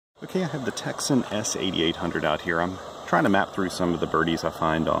Okay, I have the Tecsun S-8800 out here. I'm trying to map through some of the birdies I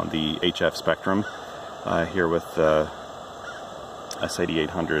find on the HF spectrum here with the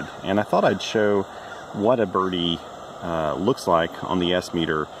S-8800. And I thought I'd show what a birdie looks like on the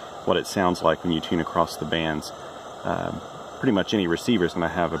S-meter, what it sounds like when you tune across the bands. Pretty much any receiver is going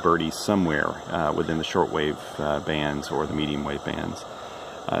to have a birdie somewhere within the shortwave bands or the medium wave bands.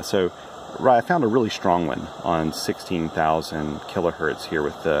 I found a really strong one on 16,000 kilohertz here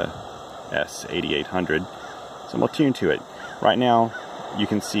with the S-8800. So I'm going to tune to it. Right now you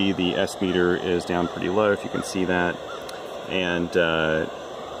can see the S-meter is down pretty low, if you can see that. And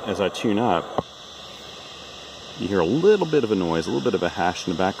as I tune up, you hear a little bit of a noise, a little bit of a hash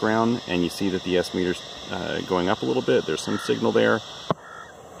in the background, and you see that the S-meter's going up a little bit. There's some signal there.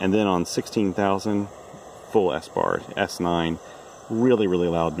 And then on 16,000, full S-bar, S9, really, really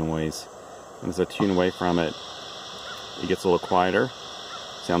loud noise. And as I tune away from it, it gets a little quieter.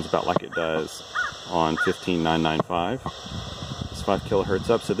 Sounds about like it does on 15995. It's 5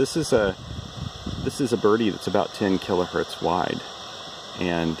 kilohertz up. So this is a birdie that's about 10 kilohertz wide.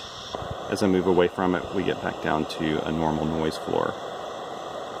 And as I move away from it, we get back down to a normal noise floor.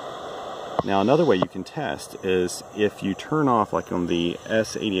 Now another way you can test is if you turn off, like on the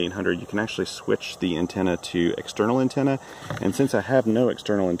S-8800, you can actually switch the antenna to external antenna. And since I have no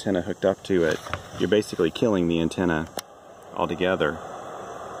external antenna hooked up to it, you're basically killing the antenna altogether.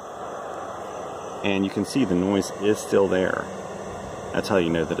 And you can see the noise is still there. That's how you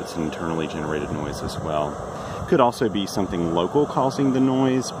know that it's an internally generated noise as well. Could also be something local causing the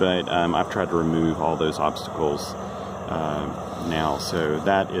noise, but I've tried to remove all those obstacles now. So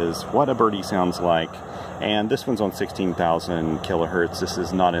that is what a birdie sounds like. And this one's on 16,000 kilohertz. This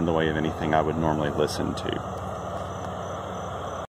is not in the way of anything I would normally listen to.